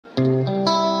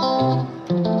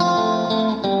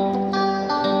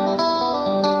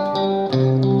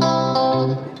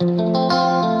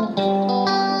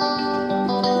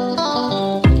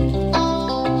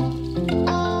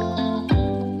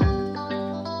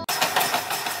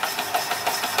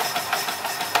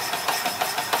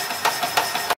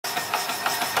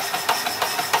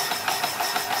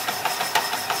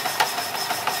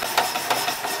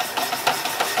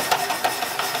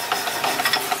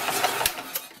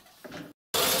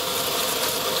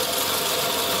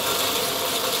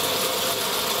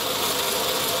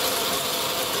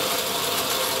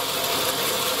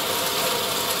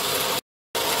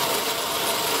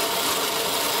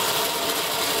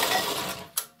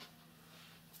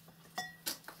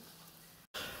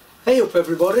Hey up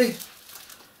everybody,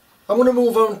 I'm going to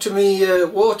move on to my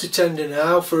water tender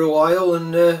now for a while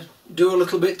and do a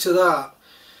little bit to that.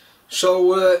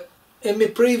 So in my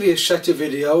previous set of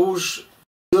videos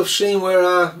you'll have seen where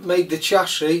I made the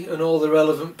chassis and all the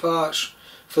relevant parts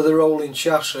for the rolling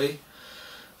chassis,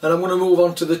 and I'm going to move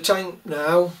on to the tank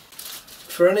now.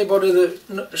 For anybody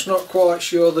that's not quite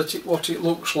sure what it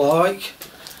looks like,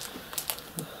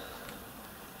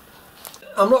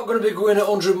 I'm not going to be going at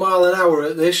 100 miles an hour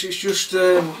at this. It's just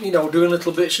you know, doing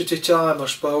little bits at a time I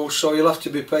suppose, so you'll have to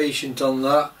be patient on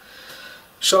that.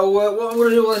 So what I'm going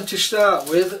to do then to start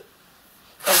with,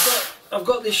 I've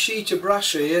got this sheet of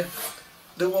brass here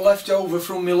that were left over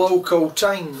from my loco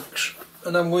tanks,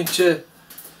 and I'm going to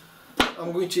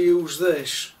use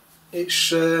this.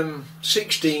 It's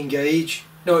 16 gauge.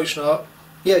 No, it's not.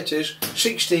 Yeah, it is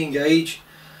 16 gauge,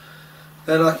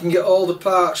 and I can get all the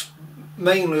parts,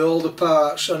 mainly all the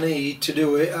parts I need to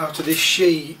do it out of this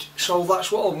sheet. So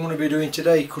that's what I'm going to be doing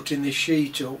today, cutting this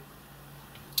sheet up.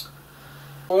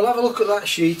 We'll have a look at that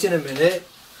sheet in a minute,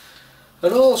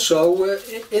 and also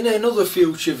in another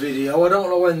future video, I don't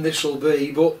know when this will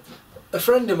be, but a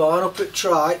friend of mine up at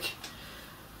Trike,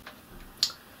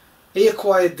 he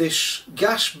acquired this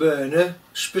gas burner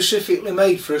specifically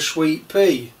made for a sweet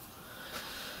pea,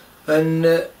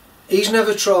 and he's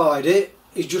never tried it.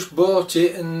 He's just bought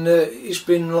it, and it's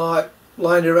been like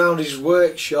lying around his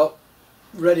workshop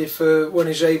ready for when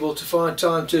he's able to find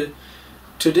time to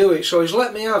do it. So he's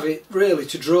let me have it really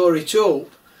to draw it up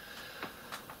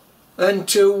and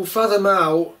to fathom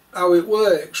out how it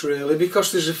works really,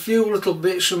 because there's a few little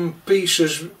bits and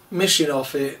pieces missing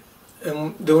off it,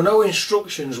 and there were no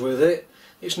instructions with it.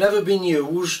 It's never been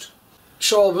used,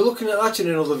 so I'll be looking at that in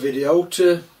another video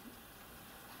to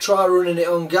try running it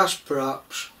on gas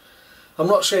perhaps. I'm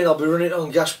not saying I'll be running it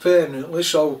on gas permanently,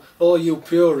 so all you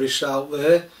purists out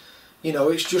there, you know,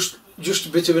 it's just a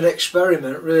bit of an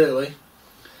experiment really.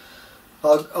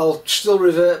 I'll still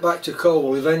revert back to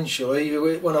coal eventually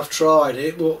when I've tried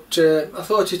it, but I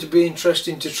thought it'd be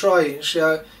interesting to try it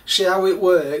and see how it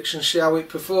works and see how it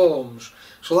performs.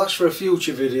 So that's for a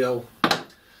future video.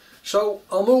 So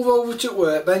I'll move over to the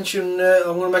workbench, and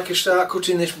I'm going to make a start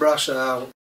cutting this brass out.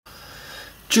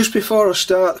 Just before I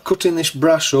start cutting this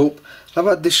brass up, I've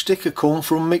had this sticker come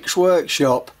from Mick's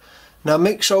workshop. Now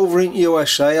Mick's over in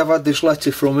USA, I've had this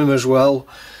letter from him as well,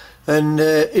 and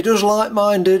he does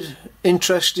like-minded,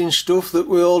 interesting stuff that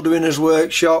we're all doing as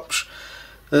workshops.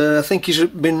 I think he's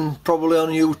been probably on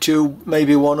YouTube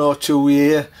maybe 1 or 2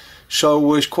 years,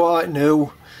 so he's quite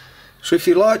new. So if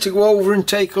you'd like to go over and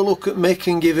take a look at Mick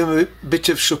and give him a bit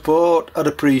of support, I'd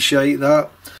appreciate that.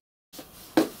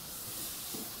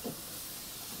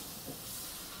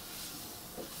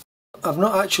 I've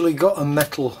not actually got a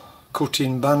metal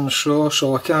cutting bandsaw,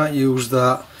 so I can't use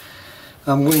that.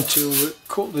 I'm going to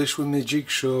cut this with my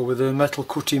jigsaw with a metal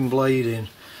cutting blade in.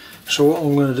 So what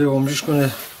I'm going to do, I'm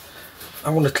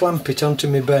going to clamp it onto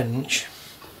my bench.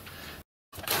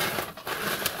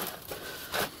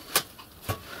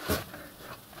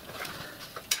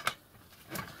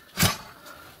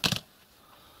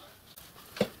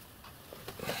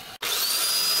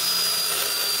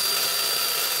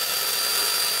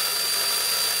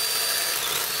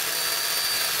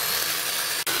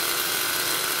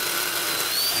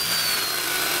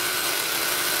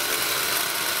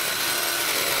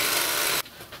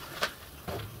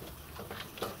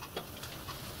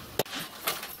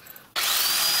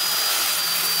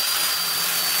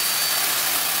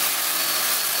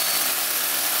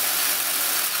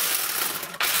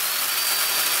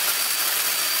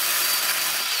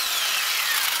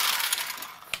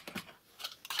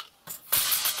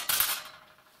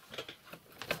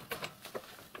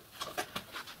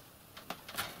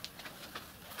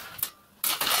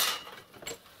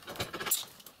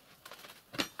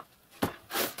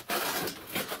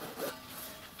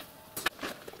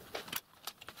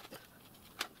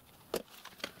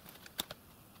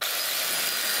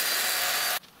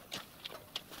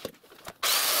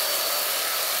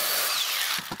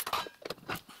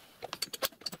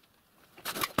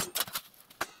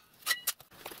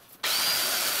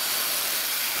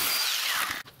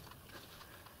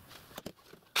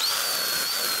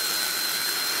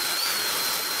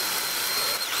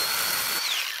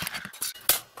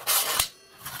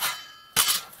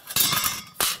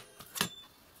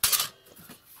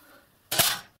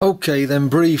 Okay then,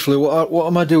 briefly, what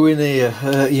am I doing here,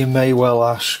 you may well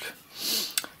ask.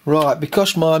 Right,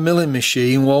 because my milling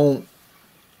machine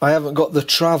I haven't got the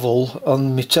travel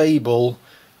on my table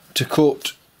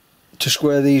to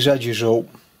square these edges up.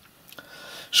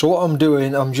 So what I'm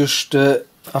doing,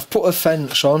 I've put a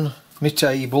fence on my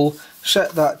table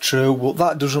set that true, but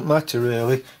that doesn't matter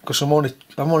really because I'm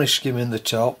only skimming the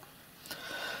top.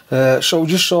 So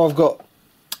just so I've got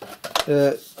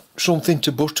something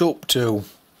to butt up to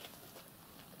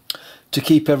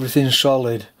keep everything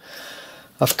solid.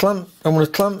 I'm going to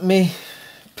clamp me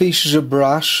pieces of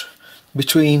brass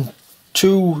between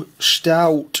two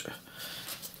stout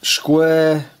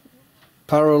square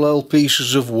parallel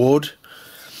pieces of wood.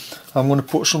 I'm going to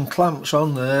put some clamps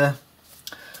on there,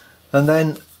 and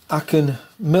then I can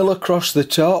mill across the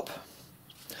top,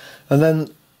 and then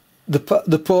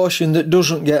the portion that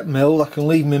doesn't get milled I can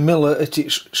leave my miller at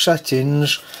its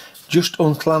settings, just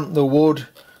unclamp the wood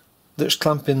that's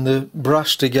clamping the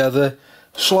brass together,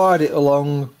 slide it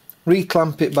along,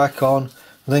 reclamp it back on,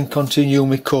 and then continue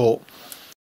my cut.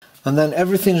 And then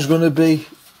everything's going to be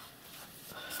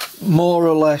more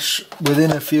or less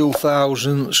within a few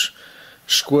thousandths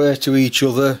square to each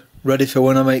other, ready for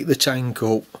when I make the tank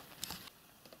up.